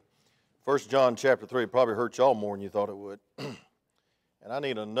1 John chapter 3 probably hurt y'all more than you thought it would. And I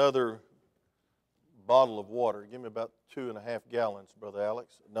need another bottle of water. Give me about 2.5 gallons, Brother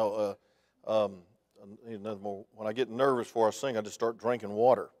Alex. No, I need another more. When I get nervous before I sing, I just start drinking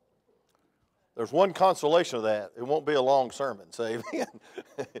water. There's one consolation of that. It won't be a long sermon, say amen.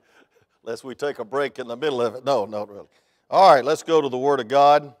 Unless we take a break in the middle of it. No, not really. All right, let's go to the Word of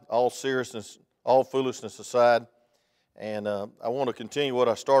God, all seriousness, all foolishness aside. And I want to continue what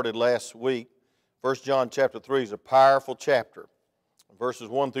I started last week. 1 John chapter 3 is a powerful chapter. Verses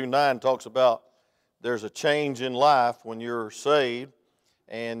 1 through 9 talks about there's a change in life when you're saved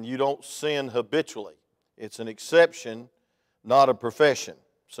and you don't sin habitually. It's an exception, not a profession.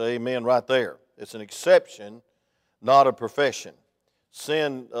 Say amen right there. It's an exception, not a profession.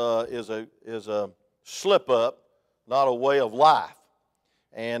 Sin is a slip-up, not a way of life.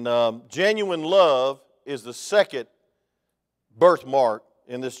 And genuine love is the second birthmark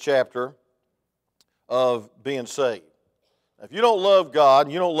in this chapter of being saved. If you don't love God,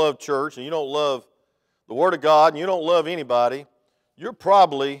 and you don't love church, and you don't love the Word of God, and you don't love anybody, you're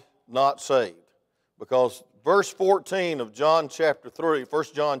probably not saved. Because verse 14 of John chapter 3, 1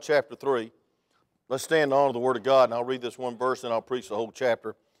 John chapter 3, let's stand on the Word of God, and I'll read this one verse, and I'll preach the whole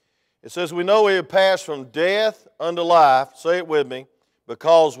chapter. It says, "We know we have passed from death unto life," say it with me,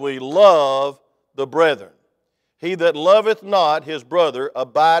 "because we love the brethren. He that loveth not his brother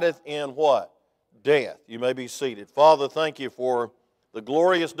abideth in" what? Death. You may be seated. Father, thank you for the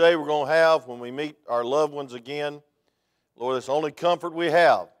glorious day we're going to have when we meet our loved ones again. Lord, it's the only comfort we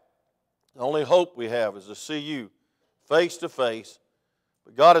have. The only hope we have is to see you face to face.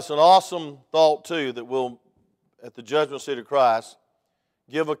 But God, it's an awesome thought too that we'll, at the judgment seat of Christ,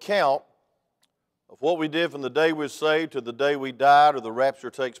 give account of what we did from the day we were saved to the day we died or the rapture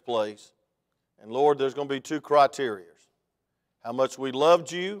takes place. And Lord, there's going to be two criteria. How much we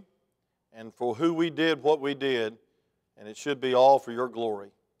loved you and for who we did what we did, and it should be all for your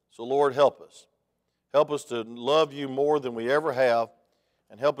glory. So Lord, help us. Help us to love you more than we ever have,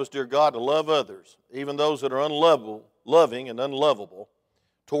 and help us, dear God, to love others, even those that are loving and unlovable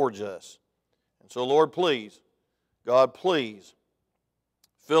towards us. And so Lord, please, God, please,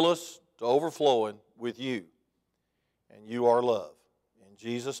 fill us to overflowing with you, and you are love. In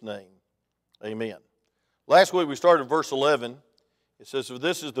Jesus' name, amen. Last week we started verse 11. It says, "So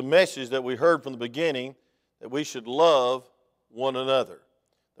this is the message that we heard from the beginning, that we should love one another."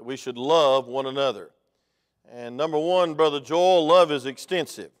 That we should love one another. And number one, Brother Joel, love is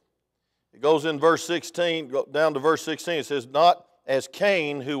extensive. It goes in verse 16, down to verse 16. It says, "Not as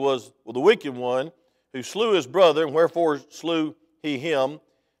Cain, who was the wicked one, who slew his brother, and wherefore slew he him,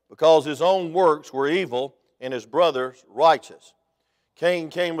 because his own works were evil, and his brother's righteous."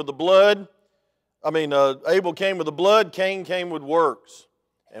 Cain came with the blood. Abel came with the blood, Cain came with works.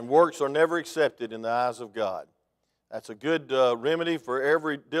 And works are never accepted in the eyes of God. That's a good remedy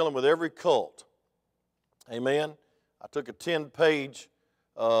for dealing with every cult. Amen. I took a 10-page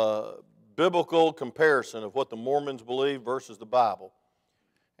biblical comparison of what the Mormons believe versus the Bible.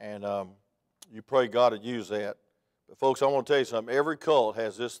 And you pray God would use that. But folks, I want to tell you something. Every cult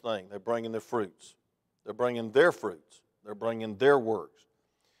has this thing. They're bringing their fruits. They're bringing their fruits. They're bringing their works.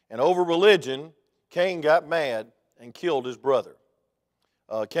 And over religion, Cain got mad and killed his brother.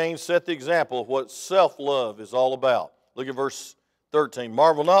 Cain set the example of what self-love is all about. Look at verse 13.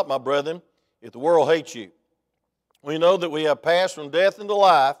 "Marvel not, my brethren, if the world hates you. We know that we have passed from death into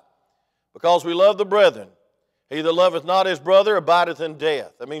life, because we love the brethren. He that loveth not his brother abideth in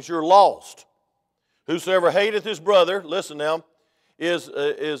death." That means you're lost. "Whosoever hateth his brother," listen now, is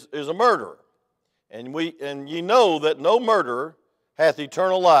a murderer. And ye know that no murderer hath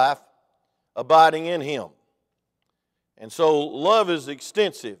eternal life abiding in him." And so love is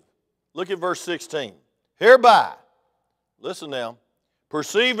extensive. Look at verse 16. "Hereby," listen now,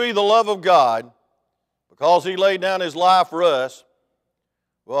 "perceive ye the love of God, because he laid down his life for us."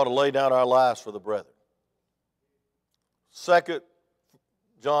 We ought to lay down our lives for the brethren. 2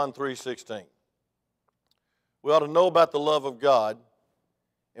 John 3:16. We ought to know about the love of God,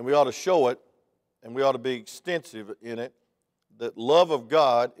 and we ought to show it, and we ought to be extensive in it. The love of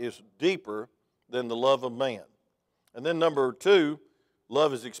God is deeper than the love of man. And then number two,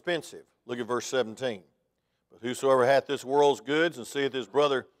 love is expensive. Look at verse 17. "But whosoever hath this world's goods, and seeth his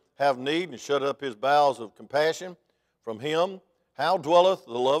brother have need, and shut up his bowels of compassion from him, how dwelleth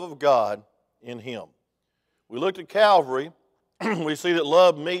the love of God in him?" We looked at Calvary. We see that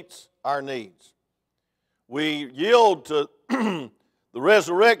love meets our needs. We yield to the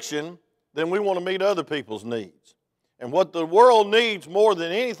resurrection, then we want to meet other people's needs. And what the world needs more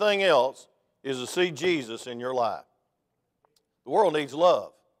than anything else is to see Jesus in your life. The world needs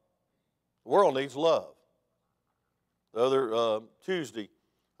love. The world needs love. The other Tuesday,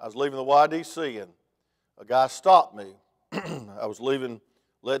 I was leaving the YDC, and a guy stopped me. I was letting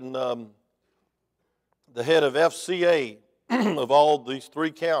the head of FCA of all these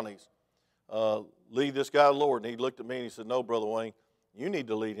 3 counties lead this guy to the Lord. And he looked at me and he said, "No, Brother Wayne, you need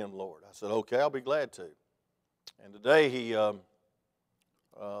to lead him, Lord." I said, "Okay, I'll be glad to." And today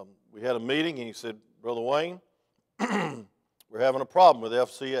we had a meeting, and he said, "Brother Wayne, we're having a problem with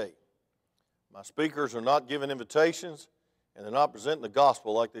FCA. My speakers are not giving invitations, and they're not presenting the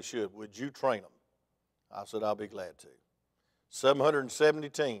gospel like they should. Would you train them?" I said, "I'll be glad to." 770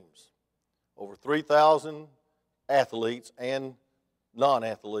 teams, over 3,000 athletes and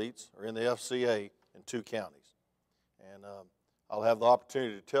non-athletes are in the FCA in 2 counties. And I'll have the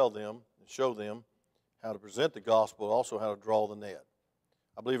opportunity to tell them and show them how to present the gospel, also how to draw the net.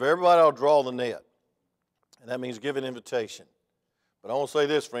 I believe everybody will draw the net, and that means give an invitation. But I want to say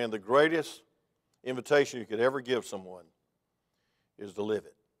this, friend, the greatest invitation you could ever give someone is to live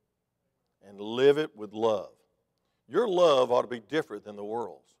it, and live it with love. Your love ought to be different than the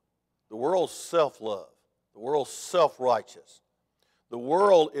world's. The world's self-love. The world's self-righteous. The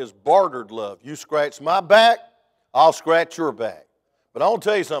world is bartered love. You scratch my back, I'll scratch your back. But I want to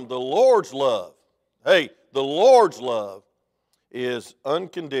tell you something, the Lord's love, the Lord's love is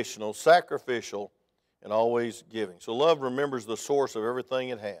unconditional, sacrificial, and always giving. So love remembers the source of everything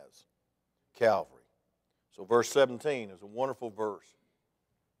it has, Calvary. So verse 17 is a wonderful verse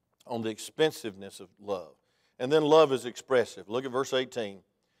on the expensiveness of love. And then love is expressive. Look at verse 18.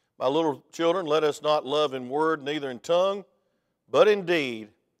 "My little children, let us not love in word, neither in tongue, but in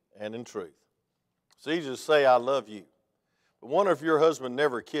deed and in truth." It's easy to say, "I love you." But wonder if your husband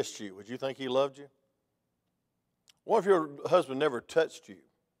never kissed you. Would you think he loved you? What if your husband never touched you?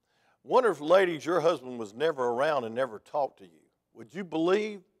 Wonder if, ladies, your husband was never around and never talked to you. Would you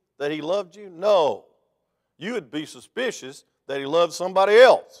believe that he loved you? No. You would be suspicious that he loved somebody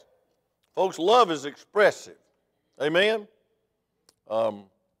else. Folks, love is expressive. Amen?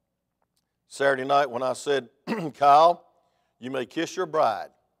 Saturday night when I said, "Kyle, you may kiss your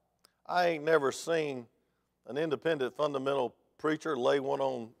bride," I ain't never seen an independent fundamental preacher lay one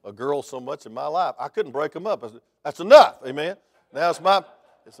on a girl so much in my life. I couldn't break them up. I said, "That's enough." Amen? Now it's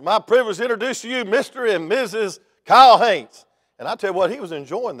my privilege to introduce to you Mr. and Mrs. Kyle Haynes. And I tell you what, he was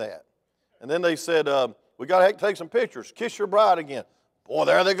enjoying that. And then they said, "We got to take some pictures. Kiss your bride again." Boy,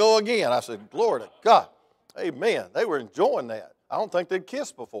 there they go again. I said, "Glory to God." Amen. They were enjoying that. I don't think they'd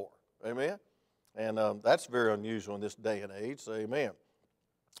kissed before. Amen. And that's very unusual in this day and age. So amen.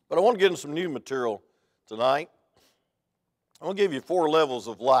 But I want to get into some new material tonight. I want to give you 4 levels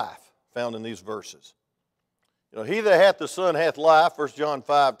of life found in these verses. You know, he that hath the Son hath life, 1 John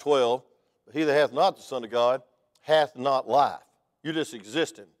 5:12. But he that hath not the Son of God hath not life. You're just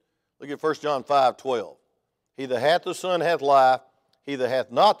existing. Look at 1 John 5:12. He that hath the Son hath life. He that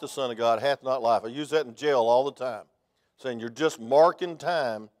hath not the Son of God hath not life. I use that in jail all the time, saying you're just marking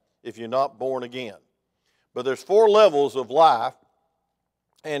time if you're not born again. But there's 4 levels of life,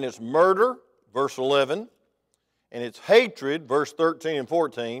 and it's murder, verse 11, and it's hatred, verse 13 and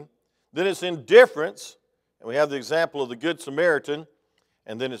 14. Then it's indifference, and we have the example of the Good Samaritan,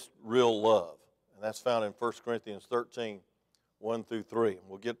 and then it's real love. And that's found in 1 Corinthians 13, 1 through 3. And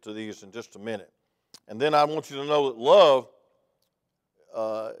we'll get to these in just a minute. And then I want you to know that love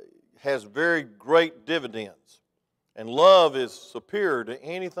has very great dividends. And love is superior to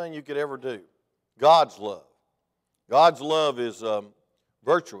anything you could ever do. God's love. God's love is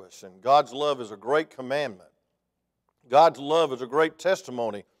virtuous, and God's love is a great commandment. God's love is a great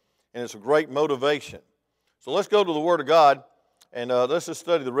testimony, and it's a great motivation. So let's go to the Word of God, and let's just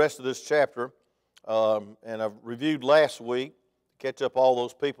study the rest of this chapter. And I've reviewed last week to catch up all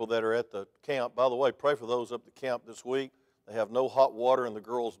those people that are at the camp. By the way, pray for those up at the camp this week. They have no hot water in the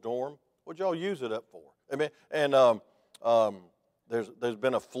girls' dorm. What'd y'all use it up for? Amen. And there's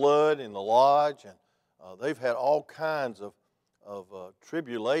been a flood in the lodge, and they've had all kinds of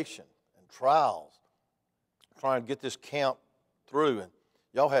tribulation and trials trying to get this camp through. And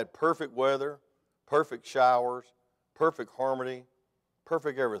y'all had perfect weather, perfect showers, perfect harmony,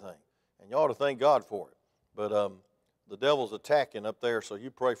 perfect everything. And you ought to thank God for it. But the devil's attacking up there, so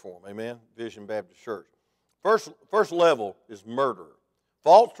you pray for him. Amen. Vision Baptist Church. First level is murder.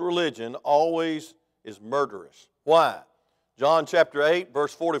 False religion always is murderous. Why? John chapter 8,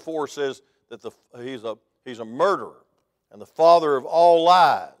 verse 44 says that he's a murderer and the father of all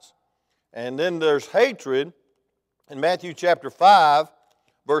lies. And then there's hatred in Matthew chapter 5,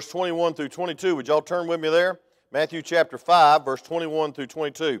 verse 21 through 22. Would y'all turn with me there? Matthew chapter 5, verse 21 through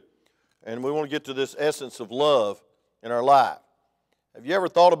 22. And we want to get to this essence of love in our life. Have you ever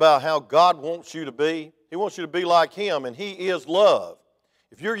thought about how God wants you to be? He wants you to be like Him, and He is love.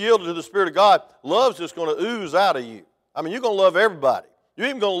 If you're yielded to the Spirit of God, love's just going to ooze out of you. I mean, you're going to love everybody. You're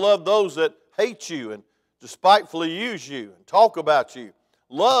even going to love those that hate you and despitefully use you and talk about you.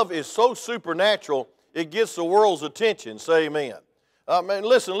 Love is so supernatural, it gets the world's attention. Say amen. Man,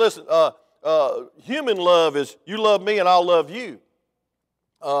 listen. Human love is you love me and I'll love you.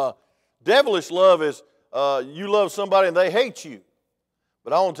 Devilish love is you love somebody and they hate you.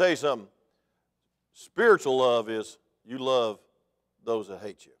 But I want to tell you something. Spiritual love is you love those that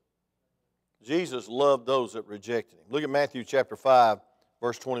hate you. Jesus loved those that rejected Him. Look at Matthew chapter 5,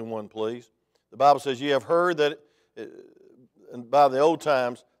 verse 21, please. The Bible says, "Ye have heard that by the old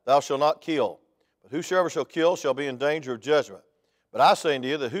times, thou shalt not kill. But whosoever shall kill shall be in danger of judgment. But I say unto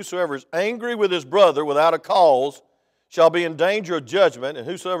you that whosoever is angry with his brother without a cause shall be in danger of judgment. And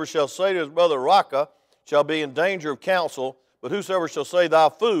whosoever shall say to his brother, Raca, shall be in danger of counsel. But whosoever shall say, Thou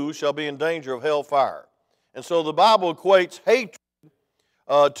fool, shall be in danger of hellfire." And so the Bible equates hatred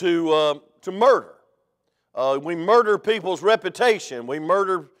to murder. We murder people's reputation. We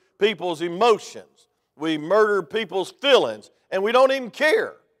murder people's emotions. We murder people's feelings. And we don't even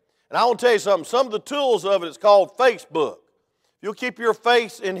care. And I want to tell you something. Some of the tools of it is called Facebook. If you'll keep your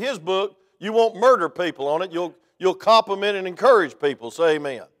face in His book, you won't murder people on it. You'll compliment and encourage people. Say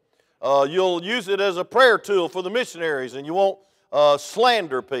amen. You'll use it as a prayer tool for the missionaries, and you won't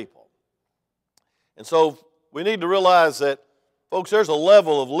slander people. And so we need to realize that, folks, there's a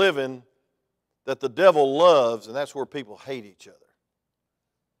level of living that the devil loves, and that's where people hate each other.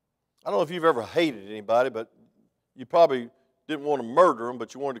 I don't know if you've ever hated anybody, but you probably didn't want to murder them,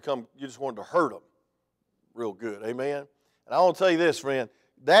 but you just wanted to hurt them real good. Amen? And I want to tell you this, friend,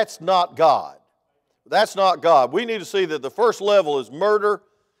 that's not God. That's not God. We need to see that the first level is murder.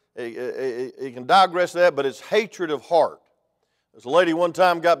 You can digress that, but it's hatred of heart. There's a lady one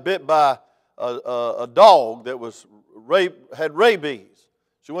time got bit by a dog that had rabies.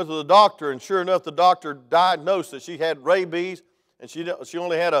 She went to the doctor, and sure enough, the doctor diagnosed that she had rabies, and she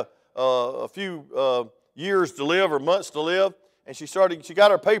only had a few years to live or months to live. And she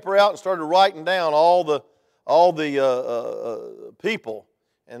got her paper out and started writing down all the people.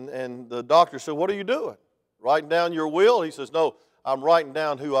 And the doctor said, "What are you doing? Writing down your will?" He says, "No, I'm writing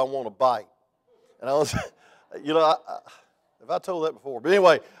down who I want to bite." And I was, have I told that before? But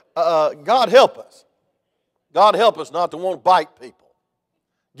anyway, God help us. God help us not to want to bite people.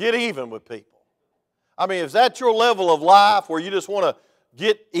 Get even with people. I mean, is that your level of life where you just want to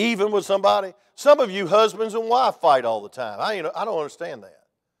get even with somebody? Some of you husbands and wife fight all the time. I don't understand that.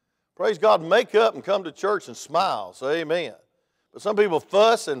 Praise God, make up and come to church and smile. Say amen. But some people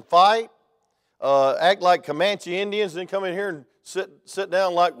fuss and fight, act like Comanche Indians, then come in here and sit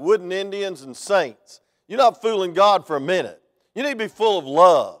down like wooden Indians and saints. You're not fooling God for a minute. You need to be full of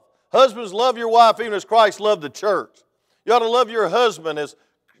love. Husbands, love your wife even as Christ loved the church. You ought to love your husband as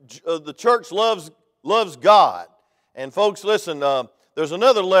the church loves God. And folks, listen, there's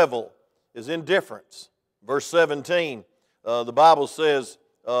another level, is indifference. Verse 17, the Bible says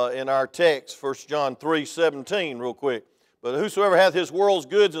in our text, 1 John 3:17, real quick. "But whosoever hath his world's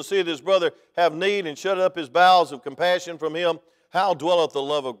goods and seeth his brother have need and shut up his bowels of compassion from him, how dwelleth the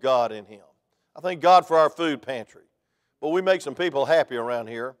love of God in him?" I thank God for our food pantry. But we make some people happy around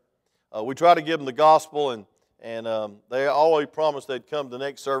here. We try to give them the gospel, and they always promise they'd come to the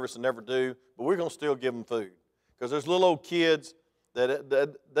next service and never do. But we're going to still give them food. Because there's little old kids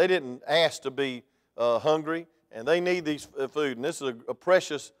that they didn't ask to be hungry, and they need these food. And this is a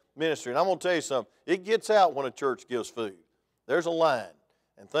precious ministry. And I'm going to tell you something. It gets out when a church gives food. There's a line,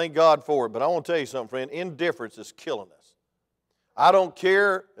 and thank God for it. But I want to tell you something, friend. Indifference is killing us. I don't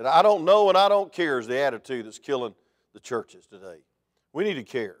care, and I don't know, and I don't care is the attitude that's killing the churches today. We need to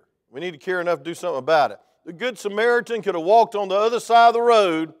care. We need to care enough to do something about it. The Good Samaritan could have walked on the other side of the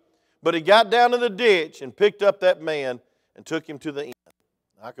road, but he got down in the ditch and picked up that man and took him to the inn.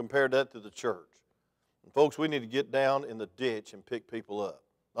 I compared that to the church. And folks, we need to get down in the ditch and pick people up,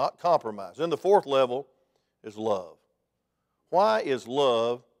 not compromise. Then the fourth level is love. Why is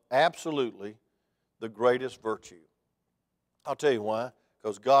love absolutely the greatest virtue? I'll tell you why.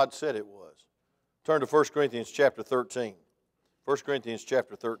 Because God said it was. Turn to 1 Corinthians chapter 13. 1 Corinthians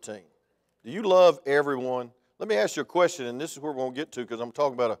chapter 13. Do you love everyone? Let me ask you a question, and this is where we're going to get to because I'm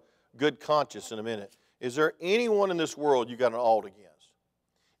talking about a good conscience in a minute. Is there anyone in this world you got an ought against?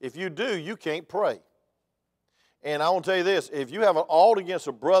 If you do, you can't pray. And I want to tell you this, if you have an ought against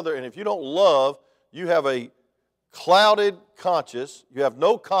a brother and if you don't love, you have a clouded conscience, you have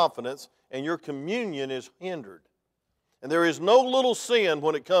no confidence, and your communion is hindered. And there is no little sin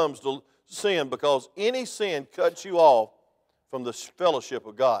when it comes to sin because any sin cuts you off from the fellowship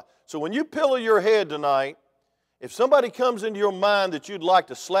of God. So when you pillow your head tonight, if somebody comes into your mind that you'd like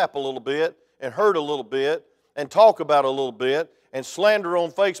to slap a little bit and hurt a little bit and talk about a little bit and slander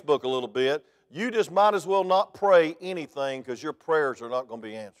on Facebook a little bit, you just might as well not pray anything because your prayers are not going to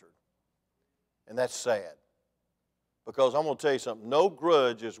be answered. And that's sad. Because I'm going to tell you something, no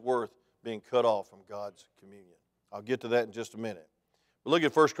grudge is worth being cut off from God's communion. I'll get to that in just a minute. But look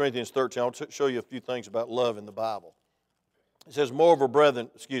at 1 Corinthians 13. I'll show you a few things about love in the Bible. It says, moreover, brethren,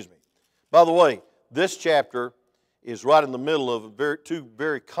 By the way, this chapter is right in the middle of two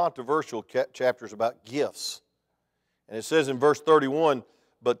very controversial chapters about gifts. And it says in verse 31,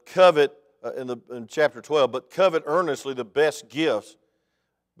 but covet, in chapter 12, but covet earnestly the best gifts,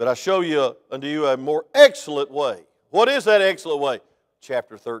 but I show you unto you a more excellent way. What is that excellent way?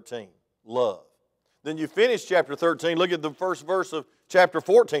 Chapter 13, love. Then you finish chapter 13, look at the first verse of chapter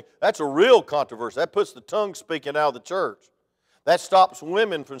 14. That's a real controversy. That puts the tongue speaking out of the church. That stops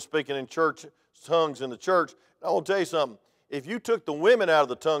women from speaking in church tongues in the church. I want to tell you something. If you took the women out of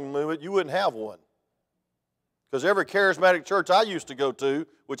the tongue movement, you wouldn't have one. Because every charismatic church I used to go to,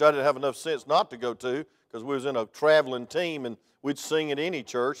 which I didn't have enough sense not to go to, because we was in a traveling team and we'd sing at any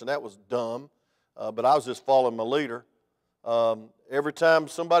church, and that was dumb. But I was just following my leader. Every time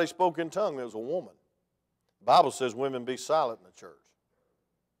somebody spoke in tongue, there was a woman. The Bible says women be silent in the church.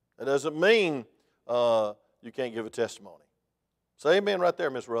 That doesn't mean you can't give a testimony. Say amen right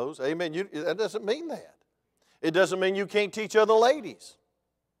there, Miss Rose. Amen. That doesn't mean that. It doesn't mean you can't teach other ladies.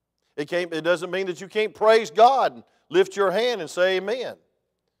 It doesn't mean that you can't praise God and lift your hand and say amen.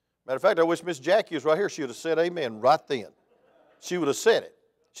 Matter of fact, I wish Miss Jackie was right here. She would have said amen right then. She would have said it.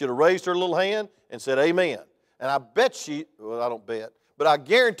 She would have raised her little hand and said amen. And I bet well, I don't bet, but I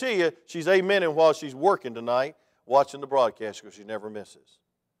guarantee you she's amening while she's working tonight, watching the broadcast because she never misses.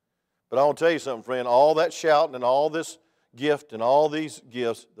 But I want to tell you something, friend. All that shouting and all this gift and all these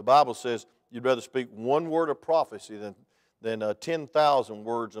gifts, the Bible says you'd rather speak one word of prophecy than 10,000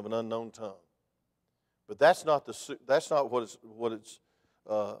 words of an unknown tongue. But that's not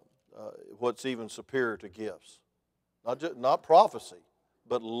what's even superior to gifts. Not prophecy,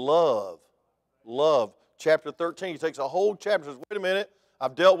 but love. Love. Chapter 13, he takes a whole chapter and says, wait a minute,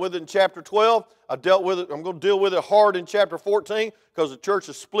 I've dealt with it in chapter 12. I've dealt with it, I'm going to deal with it hard in chapter 14 because the church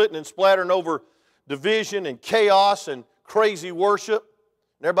is splitting and splattering over division and chaos and crazy worship.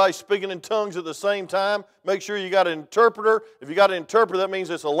 And everybody's speaking in tongues at the same time. Make sure you got an interpreter. If you got an interpreter, that means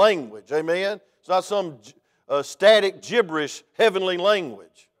it's a language. Amen? It's not some static, gibberish, heavenly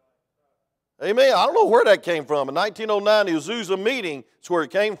language. Amen? I don't know where that came from. In 1909, the Azusa meeting is where it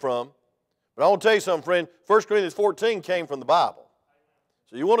came from. But I want to tell you something, friend. 1 Corinthians 14 came from the Bible.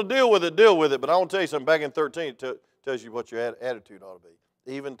 So you want to deal with it. But I want to tell you something. Back in 13, it tells you what your attitude ought to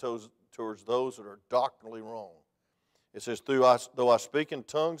be, even towards those that are doctrinally wrong. It says, though I speak in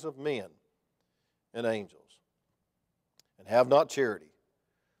tongues of men and angels and have not charity,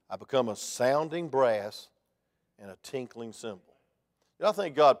 I become a sounding brass and a tinkling cymbal. You know, I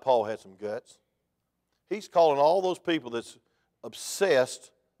think Paul had some guts. He's calling all those people that's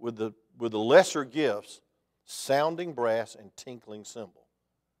obsessed with the lesser gifts sounding brass and tinkling cymbal.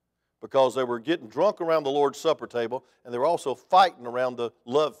 Because they were getting drunk around the Lord's Supper table, and they were also fighting around the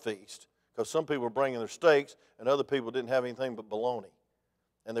love feast. Because some people were bringing their steaks, and other people didn't have anything but bologna.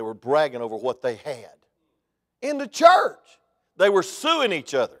 And they were bragging over what they had. In the church, they were suing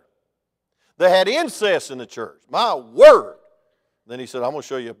each other. They had incest in the church. My word. Then he said, I'm going to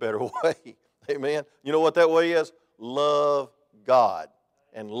show you a better way. Amen. You know what that way is? Love God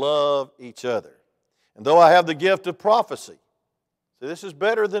and love each other. And though I have the gift of prophecy, see, this is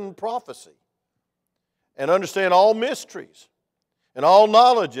better than prophecy, and understand all mysteries and all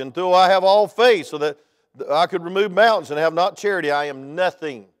knowledge, and though I have all faith, so that I could remove mountains and have not charity, I am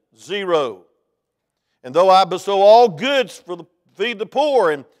nothing, zero. And though I bestow all goods feed the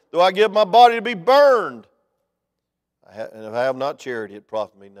poor, and though I give my body to be burned, and if I have not charity, it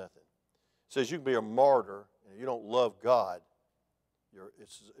profits me nothing. It says you can be a martyr, and if you don't love God,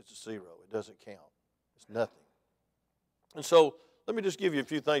 it's a zero. It doesn't count. It's nothing. And so let me just give you a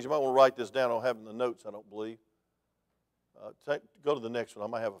few things. You might want to write this down. I don't have it in the notes, I don't believe. Go to the next one. I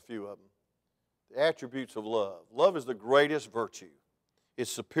might have a few of them. The attributes of love. Love is the greatest virtue.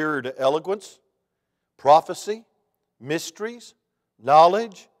 It's superior to eloquence, prophecy, mysteries,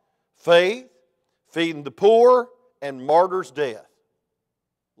 knowledge, faith, feeding the poor, and martyr's death.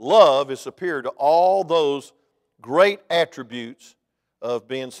 Love is superior to all those great attributes of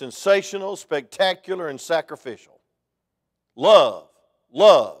being sensational, spectacular, and sacrificial. Love.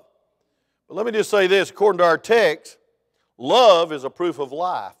 But let me just say this, according to our text, love is a proof of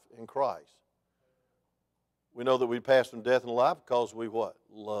life in Christ. We know that we pass from death and life because we what?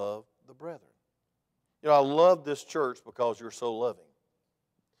 Love the brethren. You know, I love this church because you're so loving.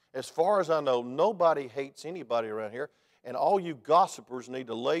 As far as I know, nobody hates anybody around here, and all you gossipers need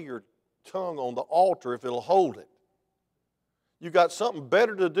to lay your tongue on the altar if it'll hold it. You got something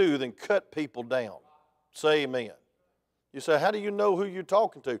better to do than cut people down. Say amen. You say, how do you know who you're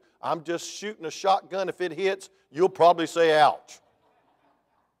talking to? I'm just shooting a shotgun. If it hits, you'll probably say, ouch.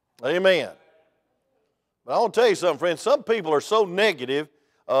 Amen. But I want to tell you something, friends. Some people are so negative,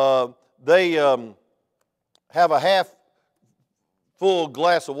 they have a half full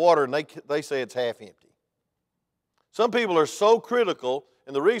glass of water and they say it's half empty. Some people are so critical,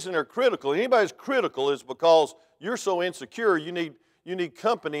 and the reason they're critical, anybody's critical, is because you're so insecure, you need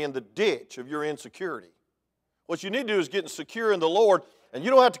company in the ditch of your insecurity. What you need to do is get secure in the Lord, and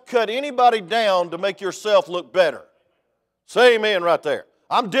you don't have to cut anybody down to make yourself look better. Say amen right there.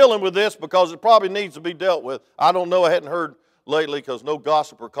 I'm dealing with this because it probably needs to be dealt with. I don't know. I hadn't heard lately because no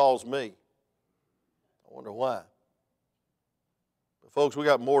gossiper calls me. I wonder why. But folks, we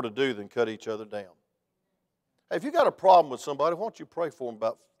got more to do than cut each other down. Hey, if you got a problem with somebody, why don't you pray for them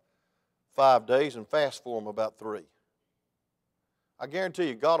about 5 days and fast for them about 3? I guarantee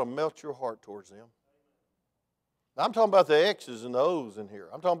you, God will melt your heart towards them. Now, I'm talking about the X's and the O's in here.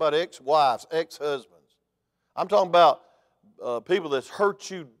 I'm talking about ex-wives, ex-husbands. I'm talking about people that's hurt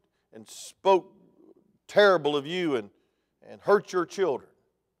you and spoke terrible of you and hurt your children.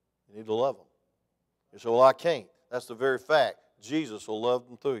 You need to love them. You say, well, I can't. That's the very fact. Jesus will love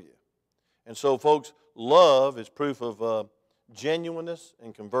them through you. And so, folks, love is proof of genuineness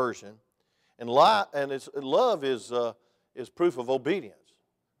and conversion. And love is proof of obedience.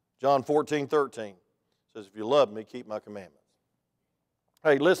 John 14:13 says, if you love me, keep my commandments.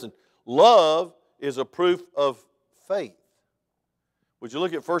 Hey, listen, love is a proof of faith. Would you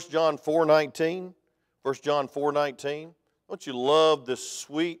look at 1 John 4:19? 1 John 4:19. Don't you love this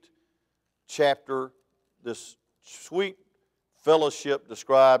sweet chapter, this sweet fellowship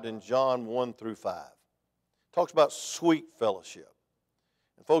described in John 1 through 5? It talks about sweet fellowship.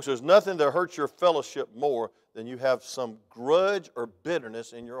 And folks, there's nothing that hurts your fellowship more than you have some grudge or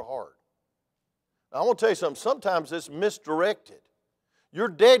bitterness in your heart. Now, I want to tell you something. Sometimes it's misdirected. Your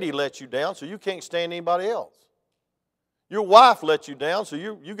daddy let you down, so you can't stand anybody else. Your wife let you down, so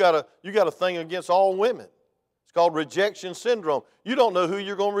you got a thing against all women. It's called rejection syndrome. You don't know who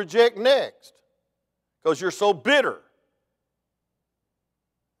you're going to reject next because you're so bitter.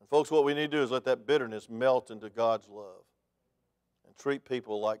 And folks, what we need to do is let that bitterness melt into God's love and treat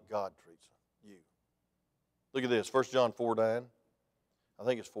people like God treats you. Look at this, 1 John 4:9. I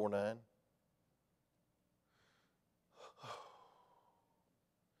think it's 4:9.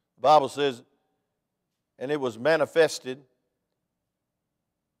 The Bible says, and it was manifested.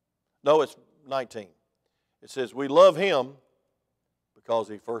 No, it's 19. It says, we love him because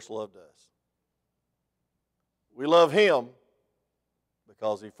he first loved us. We love him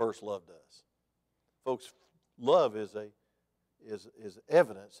because he first loved us. Folks, love is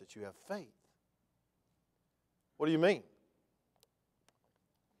evidence that you have faith. What do you mean?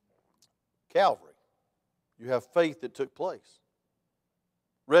 Calvary, you have faith that took place.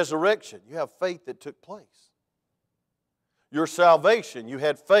 Resurrection, you have faith that took place. Your salvation, you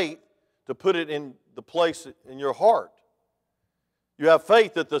had faith to put it in the place in your heart. You have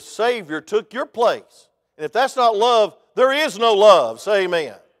faith that the Savior took your place. And if that's not love, there is no love. Say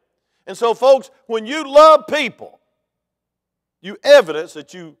amen. And so, folks, when you love people, you evidence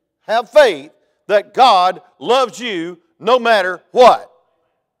that you have faith that God loves you no matter what.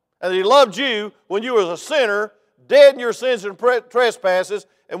 And that He loved you when you were a sinner, dead in your sins and trespasses,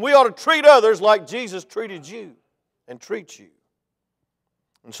 and we ought to treat others like Jesus treated you and treats you.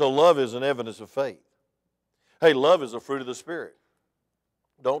 And so love is an evidence of faith. Hey, love is a fruit of the Spirit.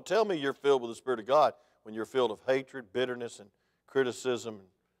 Don't tell me you're filled with the Spirit of God when you're filled of hatred, bitterness, and criticism, and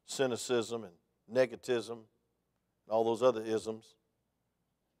cynicism, and negativism, and all those other isms.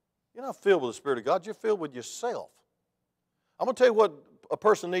 You're not filled with the Spirit of God. You're filled with yourself. I'm going to tell you what a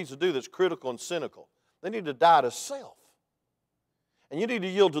person needs to do that's critical and cynical. They need to die to self. And you need to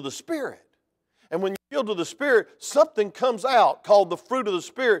yield to the Spirit. And when you yield to the Spirit, something comes out called the fruit of the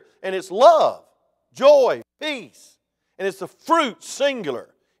Spirit, and it's love, joy, peace. And it's the fruit, singular.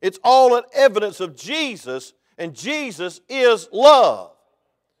 It's all an evidence of Jesus, and Jesus is love.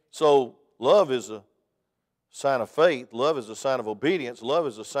 So love is a sign of faith. Love is a sign of obedience. Love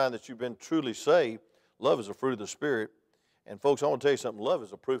is a sign that you've been truly saved. Love is a fruit of the Spirit. And folks, I want to tell you something. Love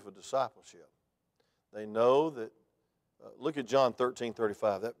is a proof of discipleship. They know that, look at John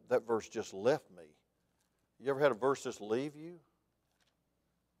 13:35. That verse just left me. You ever had a verse just leave you?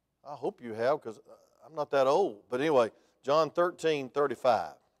 I hope you have, because I'm not that old. But anyway, John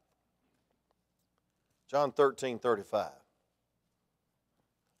 13:35. John 13:35.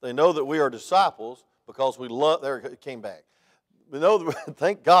 They know that we are disciples because we love, there it came back. We know that,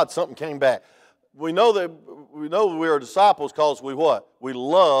 thank God something came back. We know that we are disciples because we what? We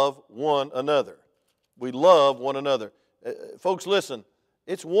love one another. We love one another. Folks, listen,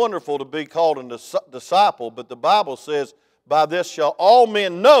 it's wonderful to be called a disciple, but the Bible says, by this shall all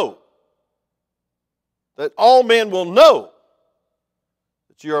men know, that all men will know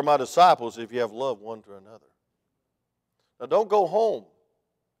that you are my disciples if you have love one to another. Now don't go home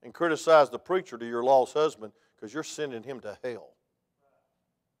and criticize the preacher to your lost husband because you're sending him to hell.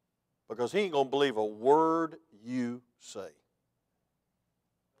 Because he ain't going to believe a word you say.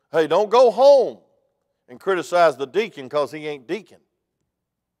 Hey, don't go home and criticize the deacon because he ain't deacon.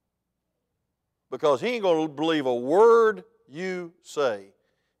 Because he ain't going to believe a word you say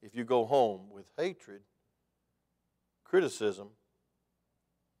if you go home with hatred, criticism,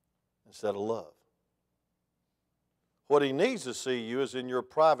 instead of love. What he needs to see you is in your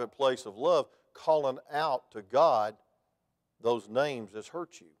private place of love, calling out to God those names that's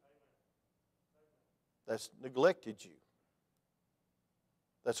hurt you, that's neglected you,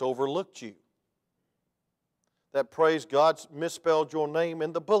 that's overlooked you, that, praise God, misspelled your name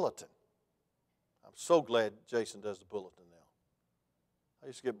in the bulletin. I'm so glad Jason does the bulletin now. I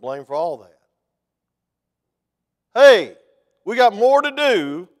used to get blamed for all that. Hey, we got more to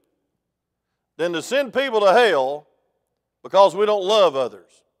do than to send people to hell because we don't love others.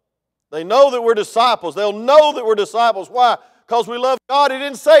 They know that we're disciples. They'll know that we're disciples. Why? Because we love God. He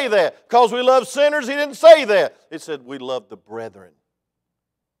didn't say that. Because we love sinners. He didn't say that. It said we love the brethren.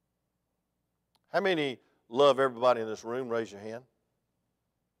 How many love everybody in this room? Raise your hand.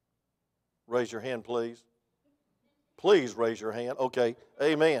 Raise your hand, please. Please raise your hand. Okay.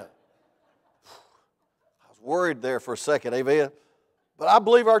 Amen. I was worried there for a second. Amen. But I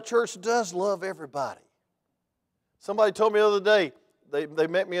believe our church does love everybody. Somebody told me the other day, they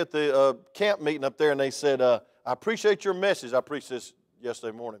met me at the camp meeting up there, and they said, I appreciate your message. I preached this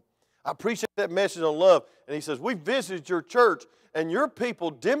yesterday morning. I appreciate that message on love. And he says, we visited your church, and your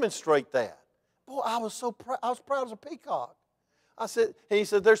people demonstrate that. Boy, I was so proud. I was proud as a peacock. I said, and he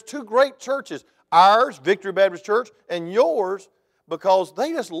said, there's two great churches, ours, Victory Baptist Church, and yours, because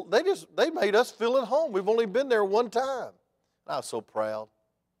they made us feel at home. We've only been there one time. I was so proud.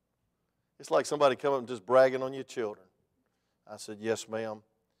 It's like somebody coming up and just bragging on your children. I said, yes, ma'am.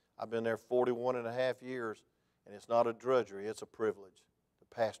 I've been there 41 and a half years, and it's not a drudgery. It's a privilege.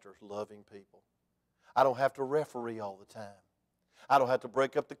 The pastor's loving people. I don't have to referee all the time. I don't have to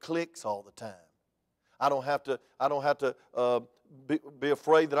break up the cliques all the time. I don't have to be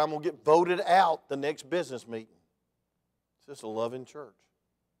afraid that I'm going to get voted out the next business meeting. It's just a loving church.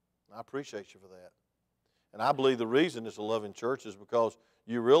 I appreciate you for that. And I believe the reason it's a loving church is because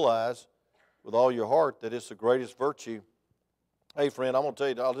you realize with all your heart that it's the greatest virtue. Hey, friend, I'm going to tell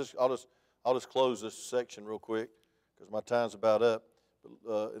you, I'll just close this section real quick because my time's about up.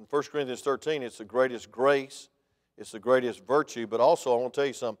 In 1 Corinthians 13, it's the greatest grace, it's the greatest virtue, but also I want to tell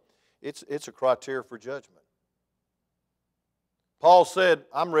you something. It's a criteria for judgment. Paul said,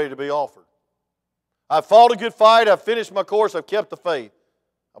 I'm ready to be offered. I've fought a good fight. I've finished my course. I've kept the faith.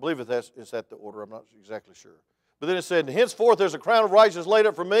 I believe it's at the order. I'm not exactly sure. But then it said, henceforth there's a crown of righteousness laid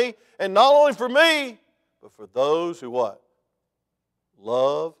up for me, and not only for me, but for those who what?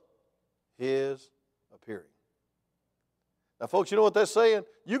 Love His appearing. Now, folks, you know what that's saying?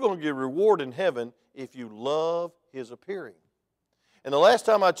 You're going to get a reward in heaven if you love His appearing. And the last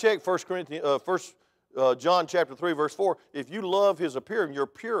time I checked, 1 John chapter 3, verse 4, if you love His appearing, you're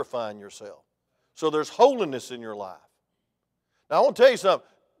purifying yourself. So there's holiness in your life. Now, I want to tell you something.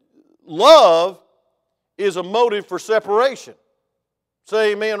 Love is a motive for separation.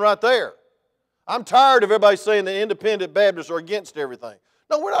 Say amen right there. I'm tired of everybody saying the independent Baptists are against everything.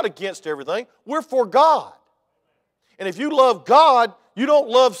 No, we're not against everything. We're for God. And if you love God, you don't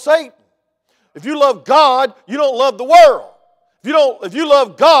love Satan. If you love God, you don't love the world. If you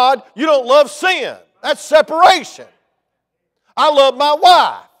love God, you don't love sin. That's separation. I love my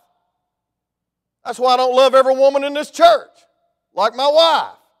wife. That's why I don't love every woman in this church like my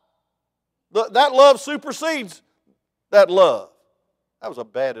wife. That love supersedes that love. That was a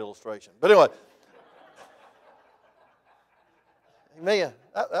bad illustration. But anyway. Man,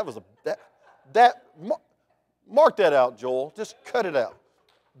 mark that out, Joel. Just cut it out.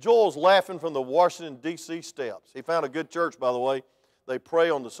 Joel's laughing from the Washington, D.C. steps. He found a good church, by the way. They pray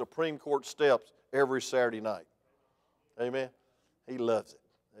on the Supreme Court steps every Saturday night. Amen. He loves it.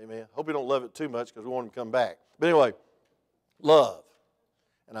 Amen. Hope you don't love it too much because we want him to come back. But anyway, love.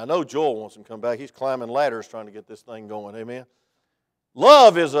 And I know Joel wants him to come back. He's climbing ladders trying to get this thing going. Amen.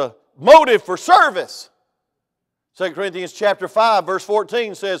 Love is a motive for service. 2 Corinthians chapter 5, verse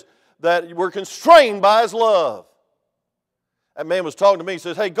 14 says that we're constrained by His love. That man was talking to me. He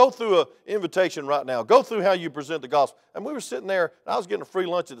says, hey, go through an invitation right now. Go through how you present the gospel. And we were sitting there, and I was getting a free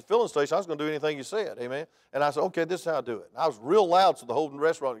lunch at the filling station. I was going to do anything you said, amen. And I said, okay, this is how I do it. And I was real loud so the whole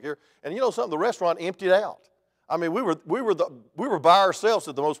restaurant could hear. And you know something? The restaurant emptied out. I mean, we were by ourselves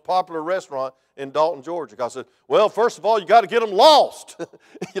at the most popular restaurant in Dalton, Georgia. I said, well, first of all, you got to get them lost.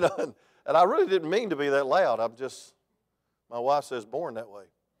 You know, and I really didn't mean to be that loud. I'm just, my wife says, born that way.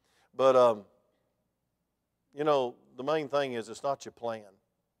 But, you know, the main thing is it's not your plan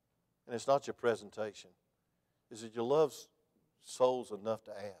and it's not your presentation. Is that you love souls enough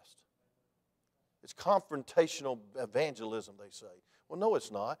to ask. It's confrontational evangelism, they say. Well, no,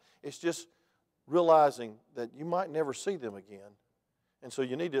 it's not. It's just realizing that you might never see them again. And so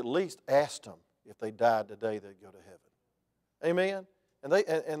you need to at least ask them if they died today, they'd go to heaven. Amen?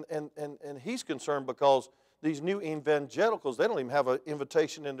 And he's concerned because these new evangelicals, they don't even have an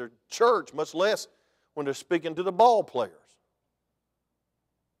invitation in their church, much less when they're speaking to the ball players.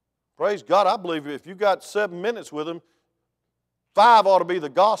 Praise God, I believe if you got 7 minutes with them, 5 ought to be the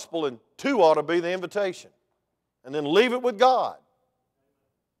gospel and 2 ought to be the invitation. And then leave it with God.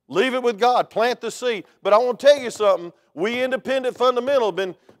 Leave it with God. Plant the seed. But I want to tell you something. We independent fundamental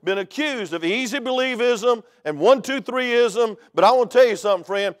have been accused of easy believism and 1, 2, 3ism. But I want to tell you something,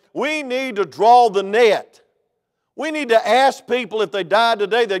 friend. We need to draw the net. We need to ask people if they died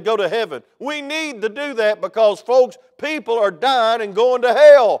today, they'd go to heaven. We need to do that because, folks, people are dying and going to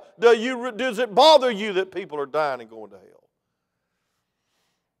hell. Does it bother you that people are dying and going to hell?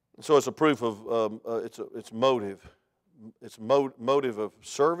 And so it's a proof of, it's motive. It's motive of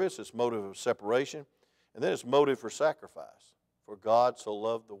service. It's motive of separation. And then it's motive for sacrifice. For God so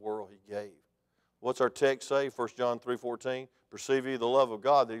loved the world He gave. What's our text say? 1 John 3:14. Perceive ye the love of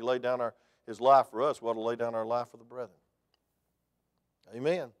God that He laid down His life for us. We ought to lay down our life for the brethren.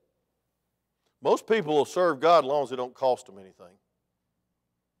 Amen. Most people will serve God as long as it don't cost them anything.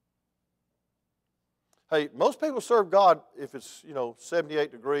 Hey, most people serve God if it's,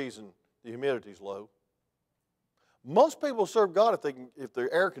 78 degrees and the humidity's low. Most people serve God if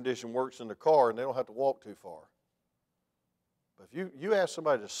their air condition works in the car and they don't have to walk too far. But if you ask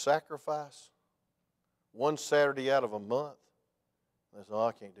somebody to sacrifice one Saturday out of a month, they say, oh,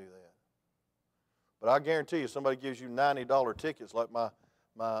 I can't do that. But I guarantee you, somebody gives you $90 tickets like my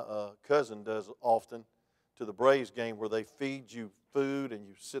cousin does often to the Braves game where they feed you food and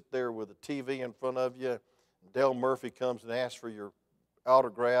you sit there with a TV in front of you. And Dale Murphy comes and asks for your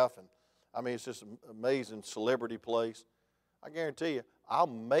autograph. And I mean, it's just an amazing celebrity place. I guarantee you, I'll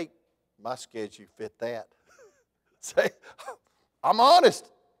make my schedule fit that. Say, I'm honest.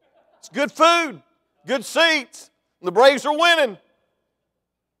 It's good food, good seats, and the Braves are winning.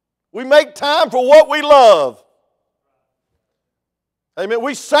 We make time for what we love. Amen.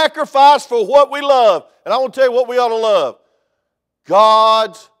 We sacrifice for what we love. And I want to tell you what we ought to love.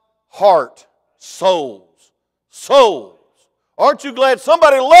 God's heart. Souls. Souls. Aren't you glad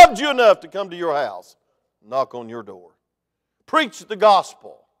somebody loved you enough to come to your house? Knock on your door. Preach the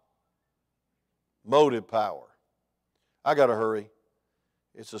gospel. Motive power. I got to hurry.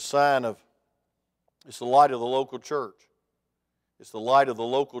 It's a sign of, it's the light of the local church. It's the light of the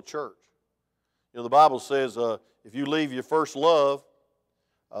local church. The Bible says, if you leave your first love,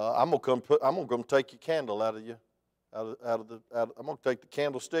 I'm going to take your candle out of you. I'm going to take the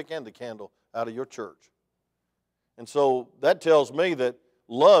candlestick and the candle out of your church. And so that tells me that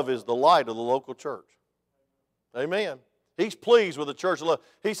love is the light of the local church. Amen. He's pleased with the church of love.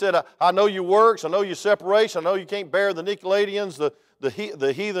 He said, I know your works, I know your separation, I know you can't bear the Nicolaitans,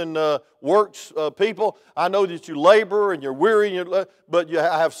 the heathen works people. I know that you labor and you're weary, but you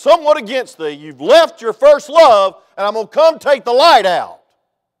have somewhat against thee. You've left your first love, and I'm going to come take the light out.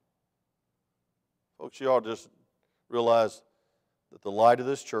 Folks, you ought to just realize that the light of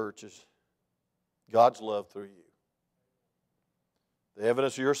this church is God's love through you. The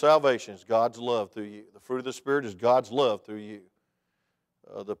evidence of your salvation is God's love through you. The fruit of the Spirit is God's love through you.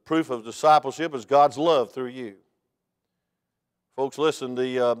 The proof of discipleship is God's love through you. Folks, listen,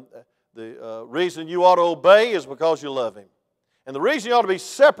 the reason you ought to obey is because you love Him. And the reason you ought to be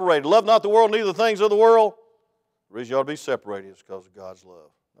separated, love not the world, neither the things of the world, the reason you ought to be separated is because of God's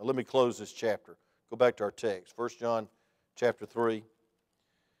love. Now let me close this chapter. Go back to our text, 1 John chapter 3.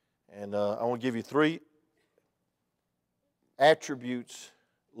 And I want to give you 3 attributes,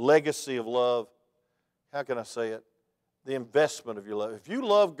 legacy of love. How can I say it? The investment of your love. If you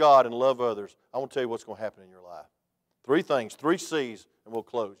love God and love others, I want to tell you what's going to happen in your life. Three things, three C's, and we'll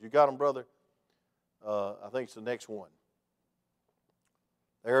close. You got them, brother? I think it's the next one.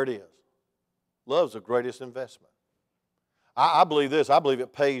 There it is. Love's the greatest investment. I believe this. I believe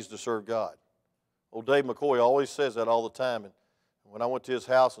it pays to serve God. Old Dave McCoy always says that all the time. And when I went to his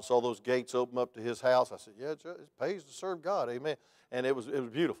house and saw those gates open up to his house, I said, yeah, it pays to serve God. Amen. And it was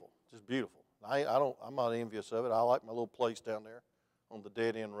beautiful, just beautiful. I'm not envious of it. I like my little place down there on the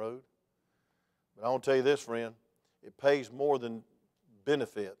dead end road. But I want to tell you this, friend. It pays more than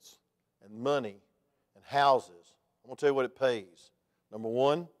benefits and money and houses. I want to tell you what it pays. Number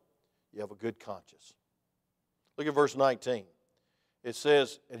one, you have a good conscience. Look at verse 19. It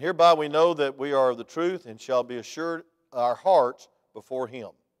says, and hereby we know that we are of the truth and shall be assured our hearts before Him.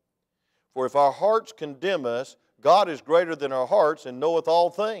 For if our hearts condemn us, God is greater than our hearts and knoweth all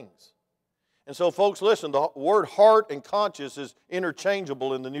things. And so, folks, listen, the word heart and conscience is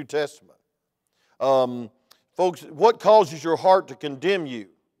interchangeable in the New Testament. Folks, what causes your heart to condemn you?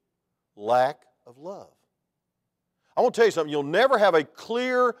 Lack of love. I want to tell you something. You'll never have a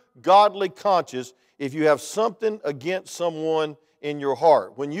clear, godly conscience if you have something against someone in your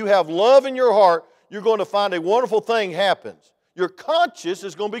heart. When you have love in your heart, you're going to find a wonderful thing happens. Your conscience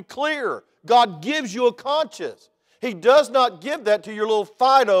is going to be clear. God gives you a conscience. He does not give that to your little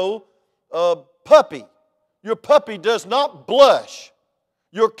Fido puppy. Your puppy does not blush.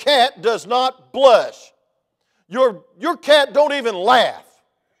 Your cat does not blush. Your cat don't even laugh.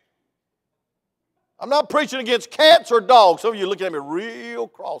 I'm not preaching against cats or dogs. Some of you are looking at me real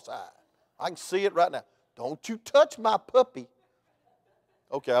cross-eyed. I can see it right now. Don't you touch my puppy.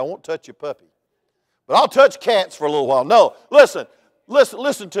 Okay, I won't touch your puppy. But I'll touch cats for a little while. No, listen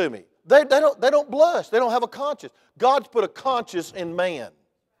to me. They don't blush. They don't have a conscience. God's put a conscience in man.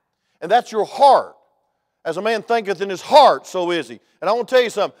 And that's your heart. As a man thinketh in his heart, so is he. And I want to tell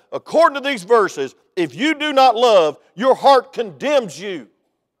you something. According to these verses, if you do not love, your heart condemns you.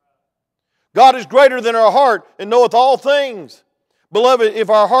 God is greater than our heart and knoweth all things. Beloved, if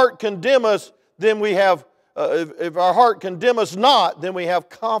our heart condemn us, then we have, if our heart condemn us not, then we have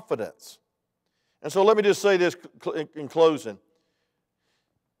confidence. And so let me just say this in closing.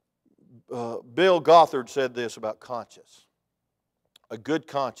 Bill Gothard said this about conscience. A good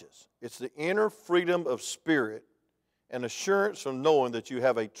conscience. It's the inner freedom of spirit and assurance from knowing that you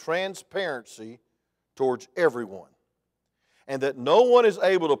have a transparency towards everyone. And that no one is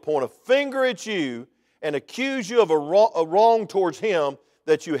able to point a finger at you and accuse you of a wrong towards him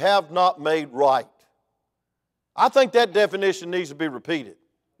that you have not made right. I think that definition needs to be repeated.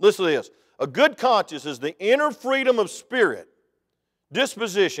 Listen to this. A good conscience is the inner freedom of spirit,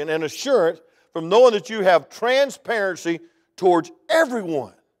 disposition, and assurance from knowing that you have transparency towards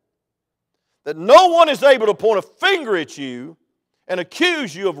everyone. That no one is able to point a finger at you and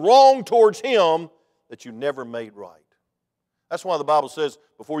accuse you of wrong towards him that you never made right. That's why the Bible says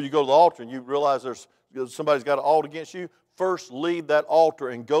before you go to the altar and you realize somebody's got an alt against you, first leave that altar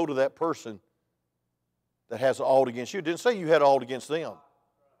and go to that person that has an alt against you. It didn't say you had an alt against them.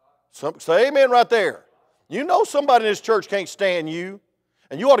 Say amen right there. You know somebody in this church can't stand you,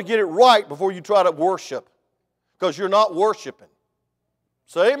 and you ought to get it right before you try to worship, because you're not worshiping.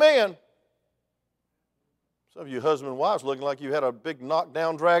 Say amen. Some of you husband and wives looking like you had a big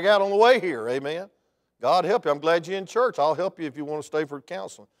knockdown drag out on the way here. Amen. God help you. I'm glad you're in church. I'll help you if you want to stay for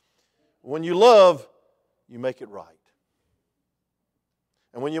counseling. When you love, you make it right.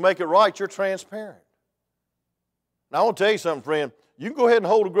 And when you make it right, you're transparent. Now, I want to tell you something, friend. You can go ahead and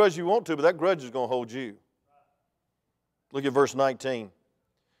hold a grudge you want to, but that grudge is going to hold you. Look at verse 19. It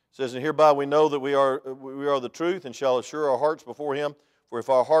says, and hereby we know that we are the truth and shall assure our hearts before him. For if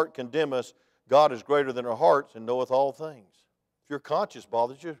our heart condemn us, God is greater than our hearts and knoweth all things. If your conscience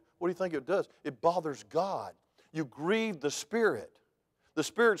bothers you, what do you think it does? It bothers God. You grieve the Spirit. The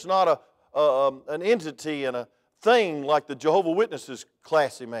Spirit's not an entity and a thing like the Jehovah's Witnesses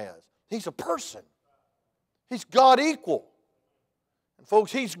class him as. He's a person. He's God equal. And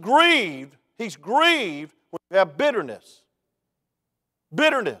folks, He's grieved when you have bitterness.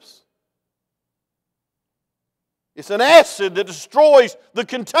 Bitterness. It's an acid that destroys the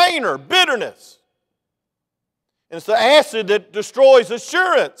container, bitterness. And it's the acid that destroys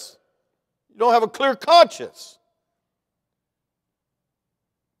assurance. You don't have a clear conscience.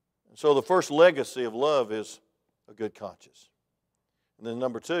 And so the first legacy of love is a good conscience. And then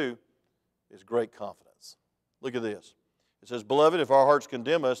number two is great confidence. Look at this. It says, beloved, if our hearts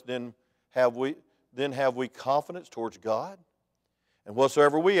condemn us, then have we confidence towards God? And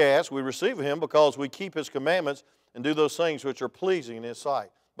whatsoever we ask, we receive of Him, because we keep His commandments and do those things which are pleasing in His sight.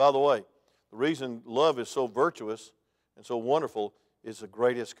 By the way, the reason love is so virtuous and so wonderful is the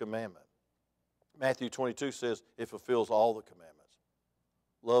greatest commandment. Matthew 22 says it fulfills all the commandments.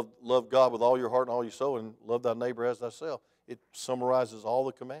 Love God with all your heart and all your soul, and love thy neighbor as thyself. It summarizes all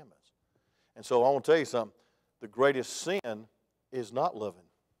the commandments. And so I want to tell you something. The greatest sin is not loving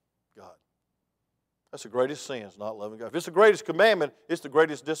God. That's the greatest sin, is not loving God. If it's the greatest commandment, it's the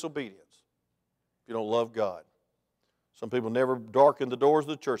greatest disobedience if you don't love God. Some people never darken the doors of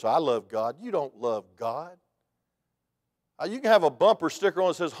the church. I love God. You don't love God. You can have a bumper sticker on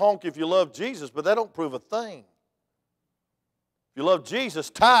that says honk if you love Jesus, but that don't prove a thing. If you love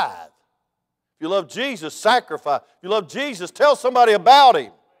Jesus, tithe. If you love Jesus, sacrifice. If you love Jesus, tell somebody about Him.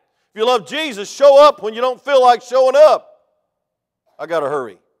 If you love Jesus, show up when you don't feel like showing up. I got to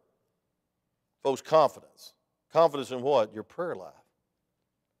hurry. Folks, confidence. Confidence in what? Your prayer life.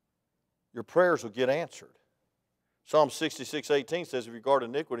 Your prayers will get answered. Psalm 66:18 says, if you regard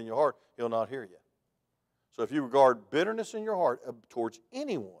iniquity in your heart, He'll not hear you. So if you regard bitterness in your heart towards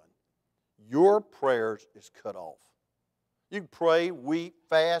anyone, your prayers is cut off. You can pray, weep,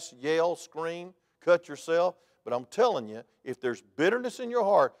 fast, yell, scream, cut yourself, but I'm telling you, if there's bitterness in your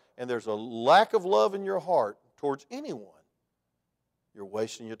heart and there's a lack of love in your heart towards anyone, you're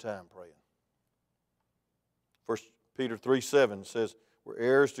wasting your time praying. 1 Peter 3:7 says, we're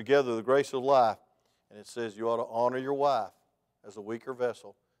heirs together of the grace of life. And it says you ought to honor your wife as a weaker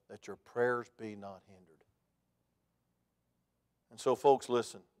vessel, that your prayers be not hindered. And so, folks,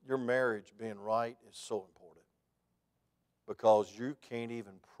 listen, your marriage being right is so important, because you can't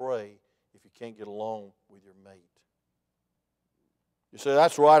even pray if you can't get along with your mate. You say,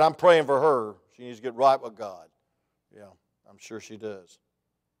 that's right, I'm praying for her. She needs to get right with God. Yeah, I'm sure she does.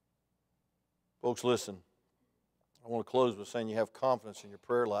 Folks, listen, I want to close with saying you have confidence in your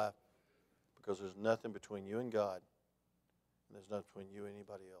prayer life, because there's nothing between you and God, and there's nothing between you and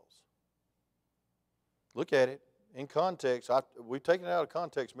anybody else. Look at it in context. We've taken it out of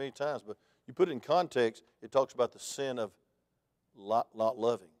context many times, but you put it in context, it talks about the sin of not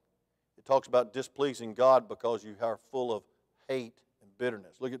loving. It talks about displeasing God because you are full of hate and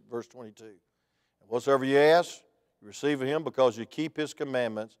bitterness. Look at verse 22. And whatsoever you ask, you receive of Him, because you keep His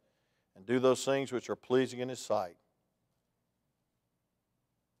commandments and do those things which are pleasing in His sight.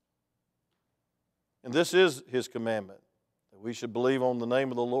 And this is His commandment, that we should believe on the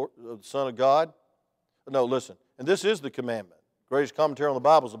name of the Lord, of the Son of God. No, listen. And this is the commandment. Greatest commentary on the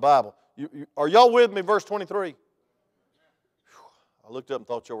Bible is the Bible. Are y'all with me? Verse 23. I looked up and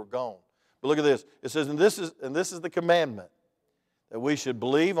thought y'all were gone. But look at this. It says, and this is the commandment, that we should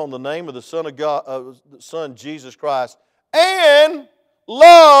believe on the name of the Son of God, the Son Jesus Christ, and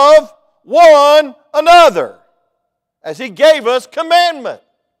love one another, as He gave us commandment.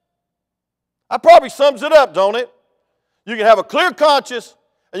 That probably sums it up, don't it? You can have a clear conscience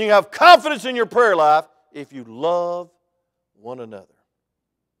and you can have confidence in your prayer life if you love one another.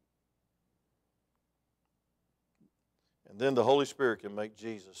 And then the Holy Spirit can make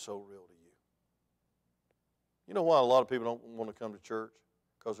Jesus so real to you. You know why a lot of people don't want to come to church?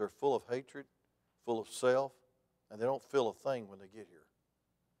 Because they're full of hatred, full of self, and they don't feel a thing when they get here.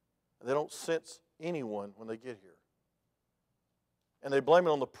 And they don't sense anyone when they get here. And they blame it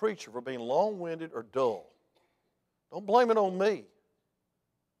on the preacher for being long-winded or dull. Don't blame it on me.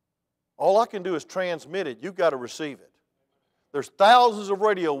 All I can do is transmit it. You've got to receive it. There's thousands of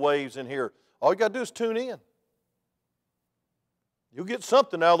radio waves in here. All you got to do is tune in. You'll get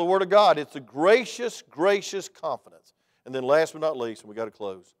something out of the Word of God. It's a gracious, gracious confidence. And then last but not least, and we've got to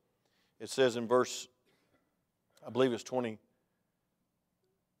close, it says in verse, I believe it's 24,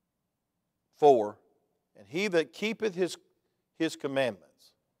 and he that keepeth his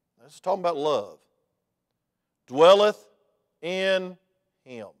commandments. This is talking about love. Dwelleth in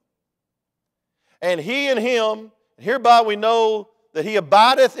Him. And He in Him, and hereby we know that He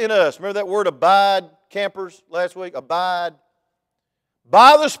abideth in us. Remember that word abide, campers, last week? Abide.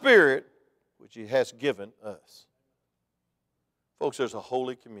 By the Spirit, which He has given us. Folks, there's a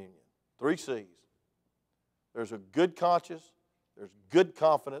holy communion. 3 C's. There's a good conscience, there's good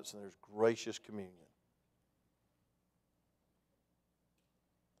confidence, and there's gracious communion.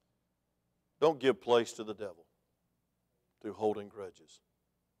 Don't give place to the devil through holding grudges.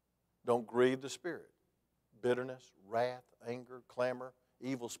 Don't grieve the Spirit. Bitterness, wrath, anger, clamor,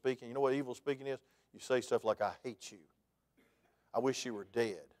 evil speaking. You know what evil speaking is? You say stuff like, I hate you. I wish you were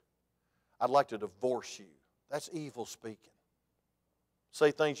dead. I'd like to divorce you. That's evil speaking.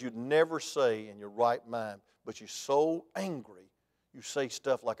 Say things you'd never say in your right mind, but you're so angry, you say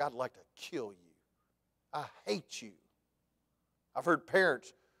stuff like, I'd like to kill you. I hate you. I've heard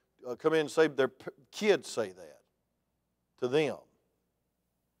parents come in and say their kids say that to them.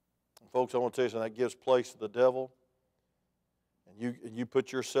 And folks, I want to tell you something, that gives place to the devil. And You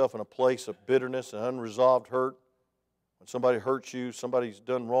put yourself in a place of bitterness and unresolved hurt. When somebody hurts you, somebody's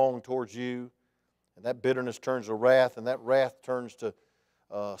done wrong towards you, and that bitterness turns to wrath, and that wrath turns to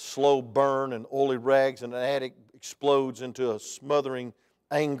slow burn and oily rags, and an attic explodes into a smothering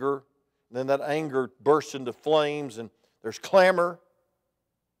anger. And then that anger bursts into flames, and there's clamor,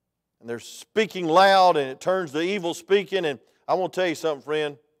 and there's speaking loud, and it turns to evil speaking. And I want to tell you something,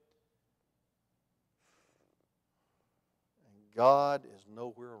 friend. God is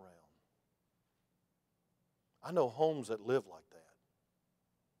nowhere around. I know homes that live like that.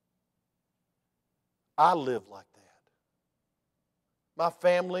 I live like that. My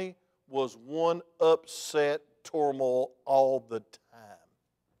family was one upset turmoil all the time.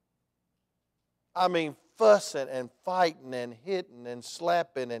 I mean, fussing and fighting and hitting and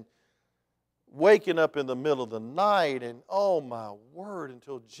slapping and waking up in the middle of the night, and oh my word,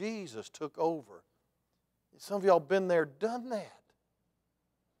 until Jesus took over. Some of y'all been there, done that.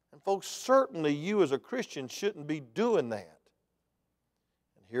 And folks, certainly you as a Christian shouldn't be doing that.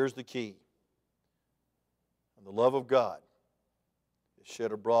 And here's the key. And the love of God is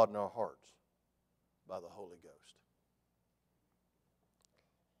shed abroad in our hearts by the Holy Ghost.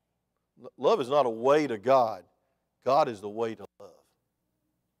 Love is not a way to God. God is the way to love.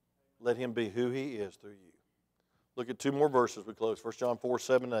 Let Him be who He is through you. Look at two more verses we close. 1 John 4,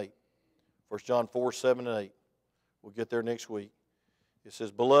 7, 8. 1 John 4, 7, and 8. We'll get there next week. It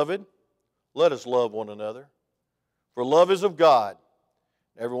says, Beloved, let us love one another. For love is of God.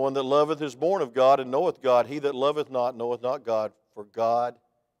 Everyone that loveth is born of God and knoweth God. He that loveth not knoweth not God, for God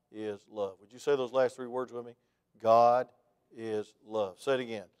is love. Would you say those last three words with me? God is love. Say it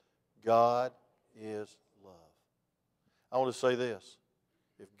again. God is love. I want to say this.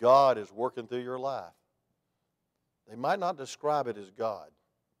 If God is working through your life, they might not describe it as God.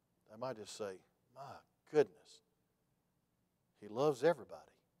 They might just say, my goodness, He loves everybody.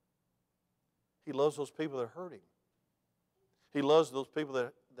 He loves those people that hurt Him. He loves those people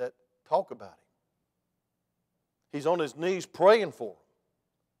that talk about Him. He's on His knees praying for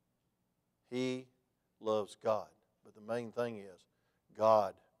them. He loves God. But the main thing is,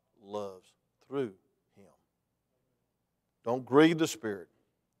 God loves through Him. Don't grieve the Spirit.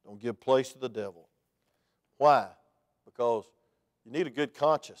 Don't give place to the devil. Why? Because you need a good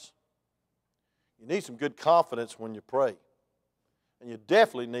conscience. You need some good confidence when you pray. And you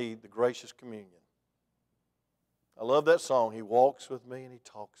definitely need the gracious communion. I love that song. He walks with me and He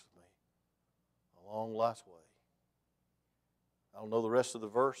talks with me along life's way. I don't know the rest of the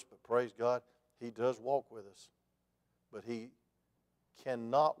verse, but praise God, He does walk with us. But He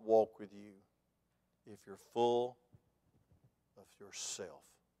cannot walk with you if you're full of yourself.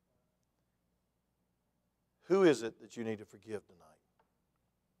 Who is it that you need to forgive tonight?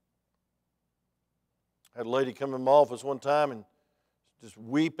 I had a lady come in my office one time and just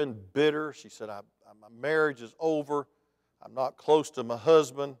weeping, bitter. She said, my marriage is over. I'm not close to my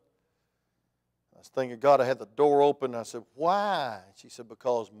husband. I was thinking, God, I had the door open. I said, why? She said,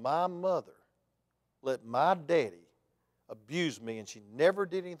 because my mother let my daddy abuse me and she never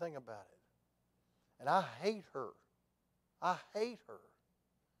did anything about it. And I hate her. I hate her.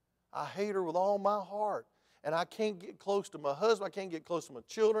 I hate her with all my heart. And I can't get close to my husband. I can't get close to my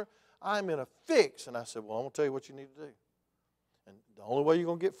children. I'm in a fix. And I said, well, I'm going to tell you what you need to do. And the only way you're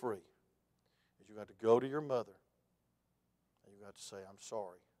going to get free is you got to go to your mother and you got to say, I'm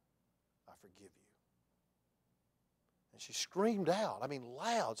sorry. I forgive you. And she screamed out, I mean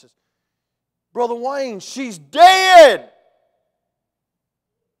loud, says, Brother Wayne, she's dead.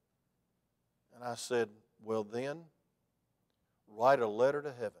 And I said, well then, write a letter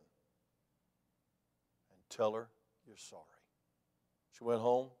to heaven and tell her you're sorry. She went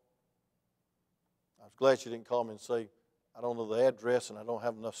home. I was glad she didn't call me and say, I don't know the address and I don't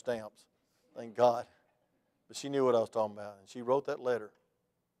have enough stamps. Thank God. But she knew what I was talking about. And she wrote that letter.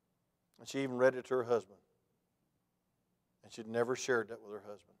 And she even read it to her husband. And she'd never shared that with her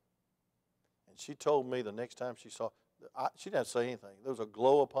husband. And she told me the next time she saw, she didn't say anything. There was a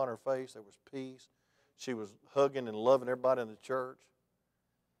glow upon her face. There was peace. She was hugging and loving everybody in the church.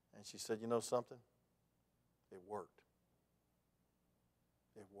 And she said, you know something? It worked.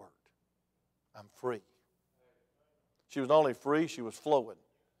 It worked. I'm free. She was not only free, she was flowing.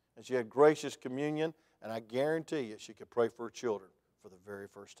 And she had gracious communion, and I guarantee you she could pray for her children for the very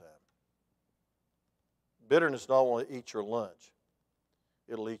first time. Bitterness not only eat your lunch,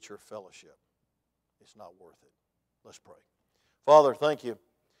 it'll eat your fellowship. It's not worth it. Let's pray. Father, thank you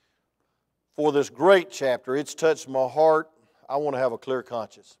for this great chapter. It's touched my heart. I want to have a clear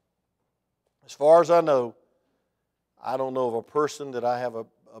conscience. As far as I know, I don't know of a person that I have a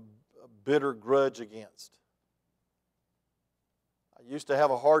bitter grudge against. I used to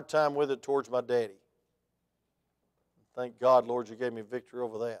have a hard time with it towards my daddy. Thank God, Lord, you gave me victory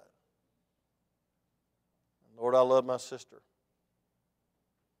over that. And Lord, I love my sister.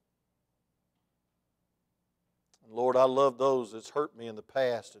 And Lord, I love those that's hurt me in the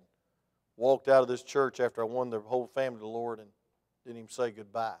past and walked out of this church after I won their whole family to the Lord and didn't even say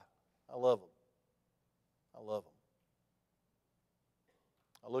goodbye. I love them. I love them.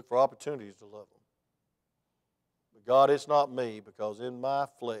 I look for opportunities to love them. But God, it's not me, because in my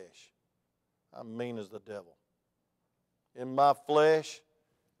flesh, I'm mean as the devil. In my flesh,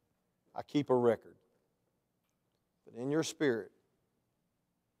 I keep a record. But in your spirit,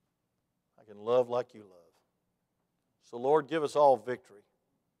 I can love like you love. So Lord, give us all victory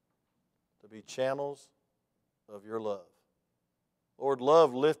to be channels of your love. Lord,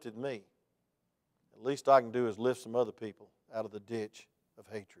 love lifted me. The least I can do is lift some other people out of the ditch of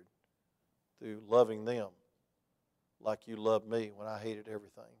hatred through loving them like you loved me when I hated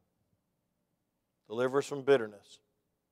everything. Deliver us from bitterness.